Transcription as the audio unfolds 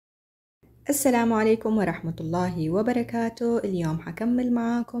السلام عليكم ورحمة الله وبركاته. اليوم حكمل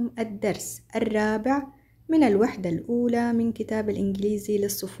معاكم الدرس الرابع من الوحدة الأولى من كتاب الإنجليزي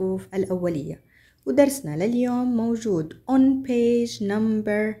للصفوف الأولية، ودرسنا لليوم موجود on page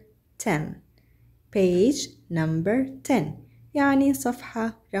number 10. page number 10 يعني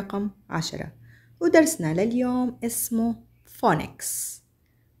صفحة رقم 10، ودرسنا لليوم اسمه Phonics.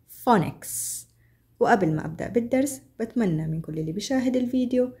 وقبل ما أبدأ بالدرس بتمنى من كل اللي بيشاهد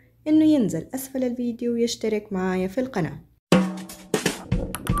الفيديو إنه ينزل أسفل الفيديو ويشترك معايا في القناة.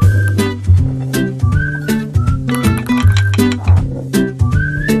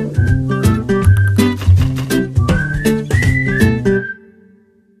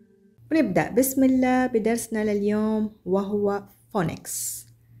 ونبدأ بسم الله بدرسنا لليوم وهو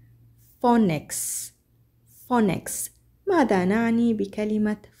Phonics. ماذا نعني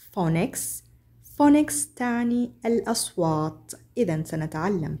بكلمة Phonics؟ Phonics تعني الأصوات. إذن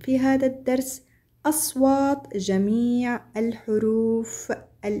سنتعلم في هذا الدرس أصوات جميع الحروف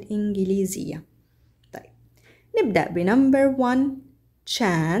الإنجليزية. طيب نبدأ بنمبر 1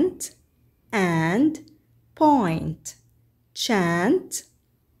 chant and point. chant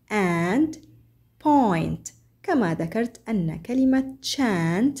and point. كما ذكرت أن كلمة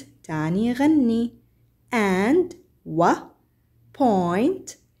chant تعني غني and و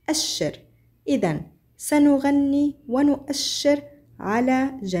point أشر. إذن سنغني ونؤشر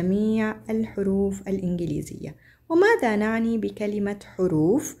على جميع الحروف الإنجليزية. وماذا نعني بكلمة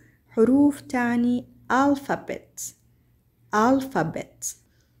حروف؟ حروف تعني alphabet.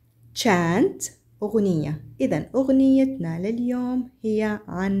 chant أغنية. إذن أغنيتنا لليوم هي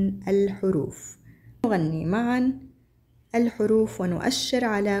عن الحروف. نغني معا الحروف ونؤشر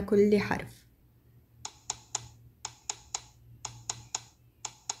على كل حرف.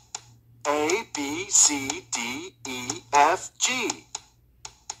 A, B, C, D, E, F, G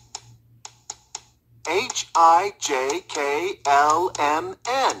H, I, J, K, L, M,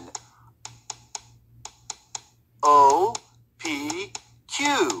 N O, P, Q,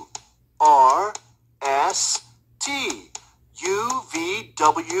 R, S, T, U, V,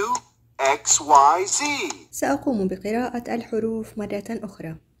 W, X, Y, Z. سأقوم بقراءة الحروف مرة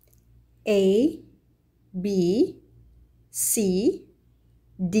أخرى. A, B, C,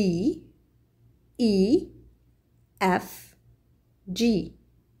 D, E, F, G,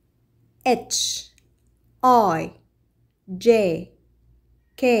 H, I, J,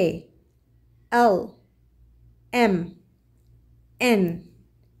 K, L, M, N,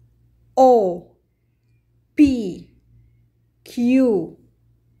 O, P, Q,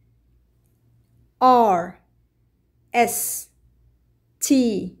 R, S, T,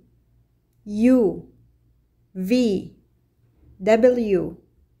 U, V, W,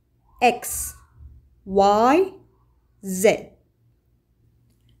 X, Y, Z.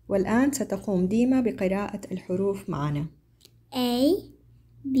 والآن ستقوم ديما بقراءة الحروف معنا. A,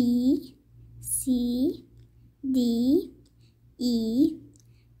 B, C, D, E,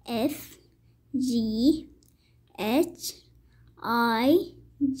 F, G, H, I,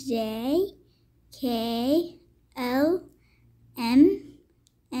 J, K, L, M,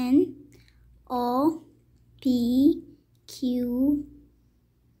 N, O, P, Q,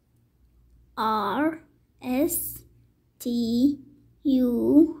 R, S, T, U,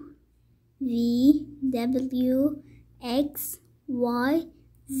 V, W, X, Y,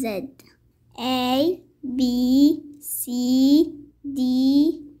 Z. A, B, C, D,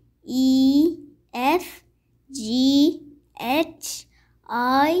 E, F, G, H,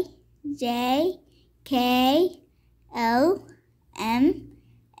 I, J, K, L, M,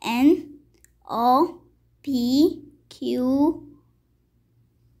 N, O, P, Q,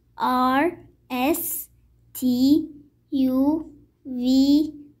 R, S, T, U, V,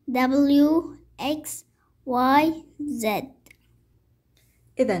 W, X, Y, Z.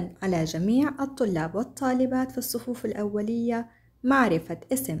 إذن على جميع الطلاب والطالبات في الصفوف الأولية معرفة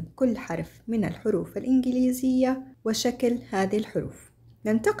اسم كل حرف من الحروف الإنجليزية وشكل هذه الحروف.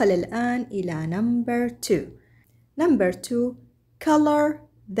 ننتقل الآن إلى number 2. number 2 color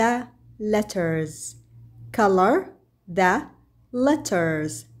the letters. color the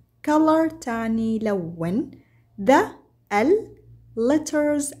letters. color تعني لون، the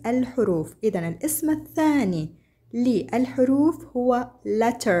letters الحروف. إذن الاسم الثاني للحروف هو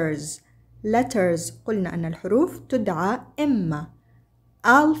letters. قلنا أن الحروف تدعى إما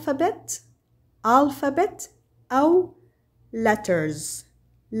alphabet أو letters.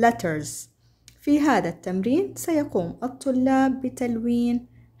 في هذا التمرين سيقوم الطلاب بتلوين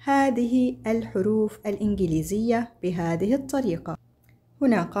هذه الحروف الإنجليزية بهذه الطريقة.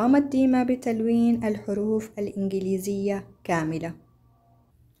 هنا قامت ديما بتلوين الحروف الإنجليزية كاملة.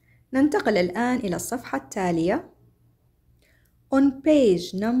 ننتقل الآن إلى الصفحة التالية. On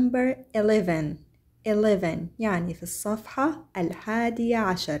page number 11 يعني في الصفحة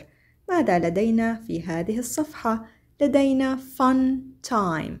 11. ماذا لدينا في هذه الصفحة؟ لدينا fun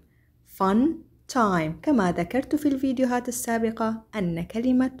time. كما ذكرت في الفيديوهات السابقة أن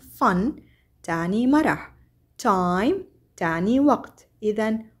كلمة fun تعني مرح، time تعني وقت،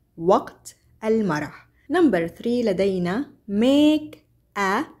 إذن وقت المرح. Number 3 لدينا make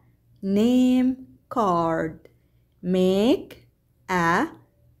a name card. make a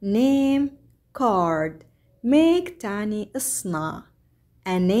name card. make تعني اصنع،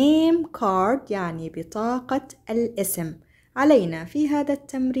 a name card يعني بطاقة الاسم. علينا في هذا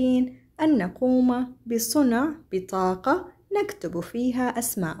التمرين أن نقوم بصنع بطاقة نكتب فيها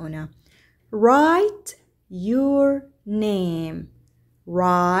أسماءنا. Write your name.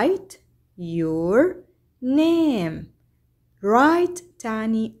 Write your name. Write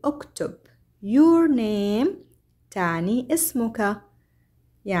تعني اكتب. Your name تعني اسمك.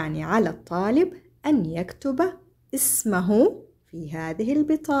 يعني على الطالب أن يكتب اسمه في هذه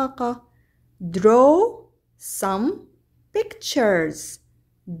البطاقة. Draw some pictures.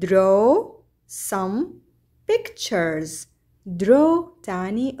 Draw some pictures. Draw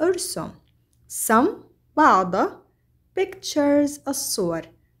تعني ارسم. some بعض pictures الصور.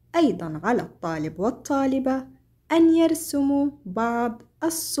 أيضا على الطالب والطالبة أن يرسموا بعض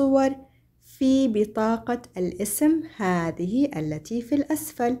الصور في بطاقة الاسم هذه التي في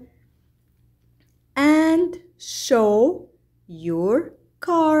الأسفل. and show your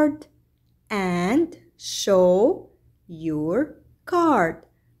card. and show your card.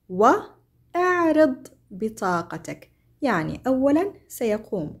 واعرض بطاقتك. يعني أولا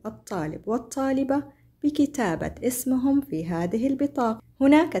سيقوم الطالب والطالبة بكتابة اسمهم في هذه البطاقة.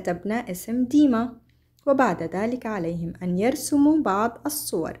 هنا كتبنا اسم ديما، وبعد ذلك عليهم أن يرسموا بعض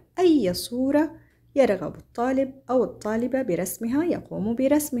الصور. أي صورة يرغب الطالب أو الطالبة برسمها يقوم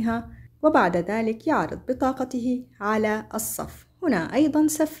برسمها، وبعد ذلك يعرض بطاقته على الصف. هنا أيضا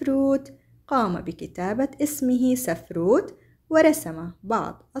سفروت قام بكتابة اسمه سفروت ورسم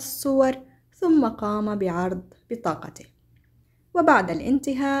بعض الصور ثم قام بعرض بطاقته. وبعد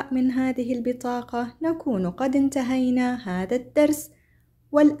الانتهاء من هذه البطاقة نكون قد انتهينا هذا الدرس،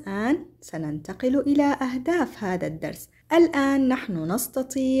 والآن سننتقل إلى أهداف هذا الدرس. الآن نحن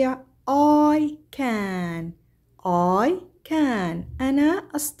نستطيع I can. أنا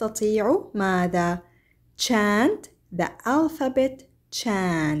أستطيع ماذا؟ chant the alphabet.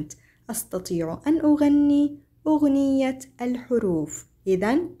 chant أستطيع أن أغني أغنية الحروف.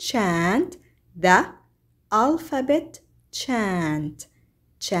 إذن chant the alphabet.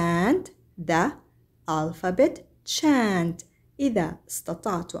 chant the alphabet. chant إذا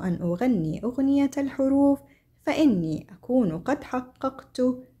استطعت أن أغني أغنية الحروف فإني أكون قد حققت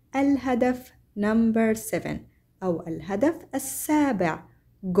الهدف number 7 أو الهدف 7.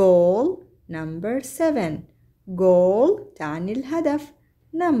 goal number 7. goal تعني الهدف،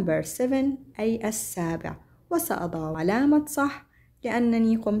 number 7 أي 7. وسأضع علامة صح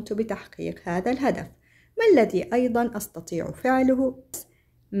لأنني قمت بتحقيق هذا الهدف. ما الذي أيضا أستطيع فعله؟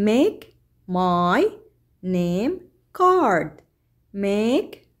 make my name card.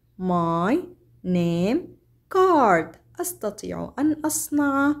 make my name card. أستطيع أن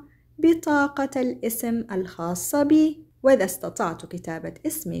أصنع بطاقة الاسم الخاصة بي. وإذا استطعت كتابة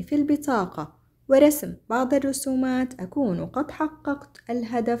اسمي في البطاقة ورسم بعض الرسومات أكون قد حققت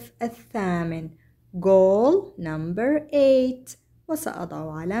الهدف 8. goal number 8.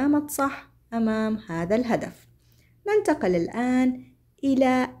 وسأضع علامة صح أمام هذا الهدف. ننتقل الآن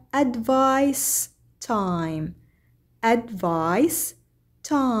إلى advice time. advice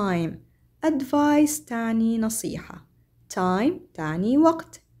time. advice تعني نصيحة، time تعني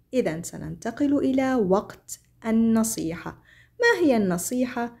وقت. إذن سننتقل إلى وقت النصيحة. ما هي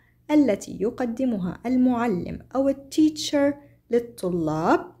النصيحة التي يقدمها المعلم أو التيتشر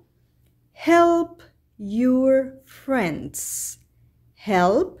للطلاب؟ help your friends.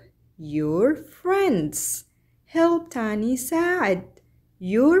 help your friends. help تعني ساعد،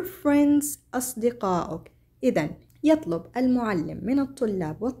 your friends أصدقائك. إذن يطلب المعلم من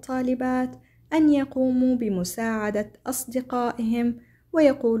الطلاب والطالبات أن يقوموا بمساعدة أصدقائهم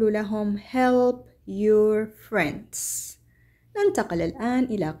ويقول لهم help your friends. ننتقل الآن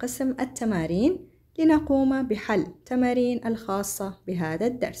إلى قسم التمارين لنقوم بحل تمارين الخاصة بهذا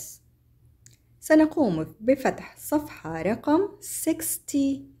الدرس. سنقوم بفتح صفحة رقم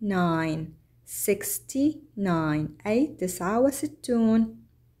 69 أي 69.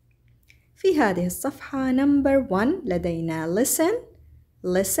 في هذه الصفحة number 1 لدينا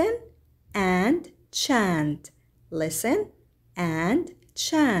listen and chant. listen and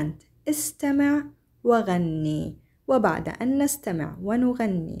chant استمع وغني. وبعد أن نستمع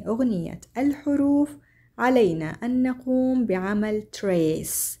ونغني أغنية الحروف علينا أن نقوم بعمل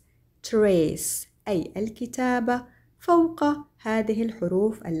trace أي الكتابة فوق هذه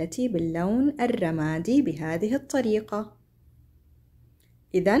الحروف التي باللون الرمادي بهذه الطريقة.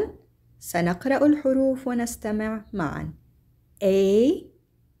 إذن سنقرأ الحروف ونستمع معا. A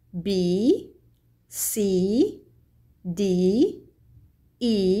B C D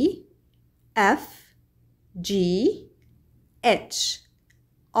E F G H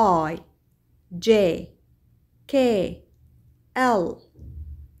I J K L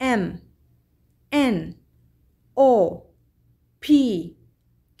M N O P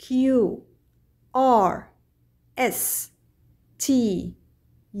Q R S T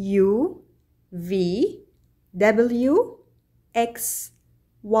U V W X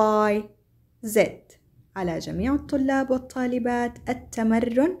Y Z. على جميع الطلاب والطالبات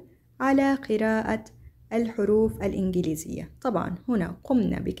التمرن على قراءة الحروف الإنجليزية. طبعا هنا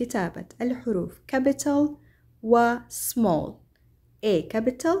قمنا بكتابة الحروف capital و small، A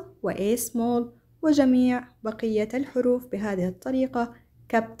capital و A small، وجميع بقية الحروف بهذه الطريقة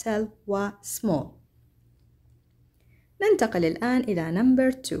capital و small. ننتقل الآن إلى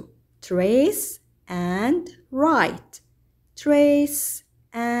number 2 trace and write. trace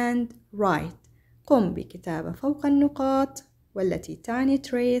and write. قم بكتابة فوق النقاط والتي تعني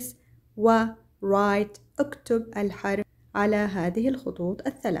trace، و write اكتب الحرف على هذه الخطوط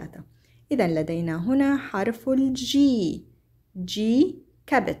الثلاثة. إذن لدينا هنا حرف الجي، G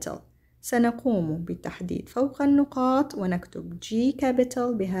capital. سنقوم بالتحديد فوق النقاط ونكتب G capital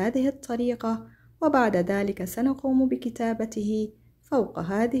بهذه الطريقة، وبعد ذلك سنقوم بكتابته فوق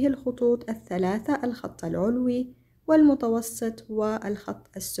هذه الخطوط الثلاثة، الخط العلوي والمتوسط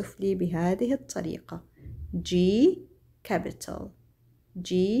والخط السفلي بهذه الطريقة G capital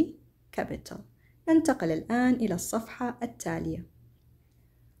G capital. ننتقل الآن إلى الصفحة التالية.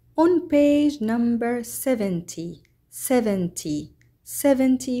 On page number 70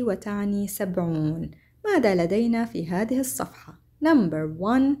 وتعني 70. ماذا لدينا في هذه الصفحة؟ number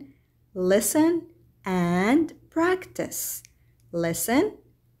 1 listen and practice. listen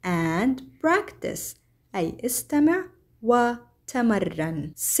and practice أي استمع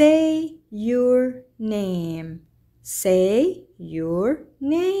وتمرن. say your name. say your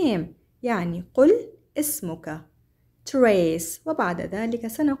name يعني قل اسمك. trace وبعد ذلك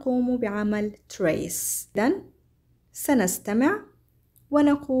سنقوم بعمل trace. إذن سنستمع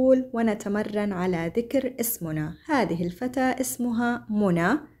ونقول ونتمرن على ذكر اسمنا. هذه الفتاة اسمها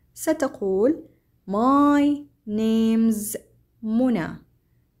منى، ستقول my name's منى.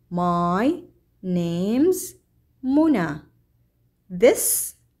 my name's منى.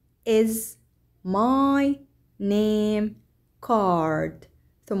 this is my name card.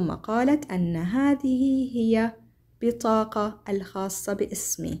 ثم قالت أن هذه هي بطاقة الخاصة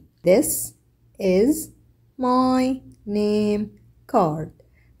باسمي. this is my name card.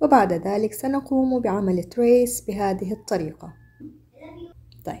 وبعد ذلك سنقوم بعمل trace بهذه الطريقة.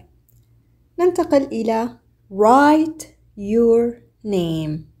 طيب ننتقل إلى write your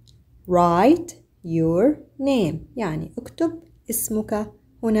name. write your name يعني اكتب اسمك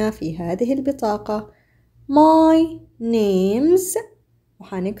هنا في هذه البطاقة. my name's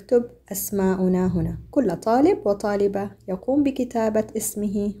وحنكتب أسماؤنا هنا. كل طالب وطالبة يقوم بكتابة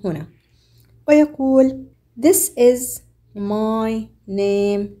اسمه هنا ويقول this is my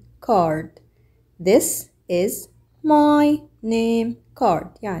name card. this is my name card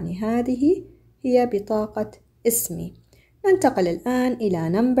يعني هذه هي بطاقة اسمي. ننتقل الآن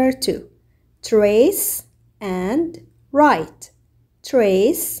إلى number 2 trace and write.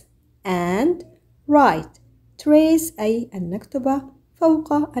 trace and write. trace أي أن نكتب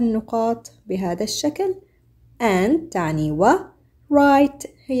فوق النقاط بهذا الشكل، and تعني و، write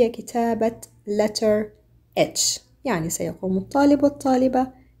هي كتابة letter H، يعني سيقوم الطالب والطالبة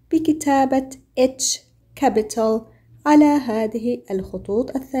بكتابة H capital على هذه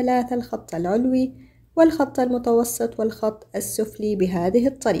الخطوط الثلاثة، الخط العلوي والخط المتوسط والخط السفلي بهذه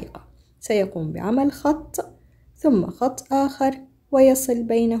الطريقة. سيقوم بعمل خط ثم خط آخر ويصل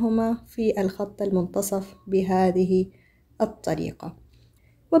بينهما في الخط المنتصف بهذه الطريقة.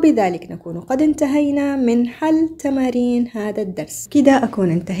 وبذلك نكون قد انتهينا من حل تمارين هذا الدرس. كده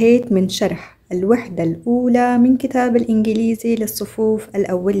أكون انتهيت من شرح الوحدة الأولى من كتاب الإنجليزي للصفوف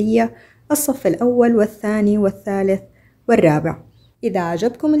الأولية، الصف الأول والثاني والثالث والرابع. إذا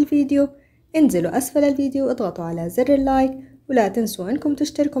عجبكم الفيديو انزلوا أسفل الفيديو اضغطوا على زر اللايك، ولا تنسوا أنكم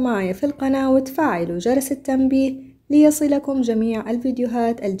تشتركوا معي في القناة وتفعلوا جرس التنبيه ليصلكم جميع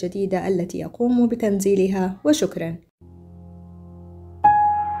الفيديوهات الجديدة التي أقوم بتنزيلها. وشكرا.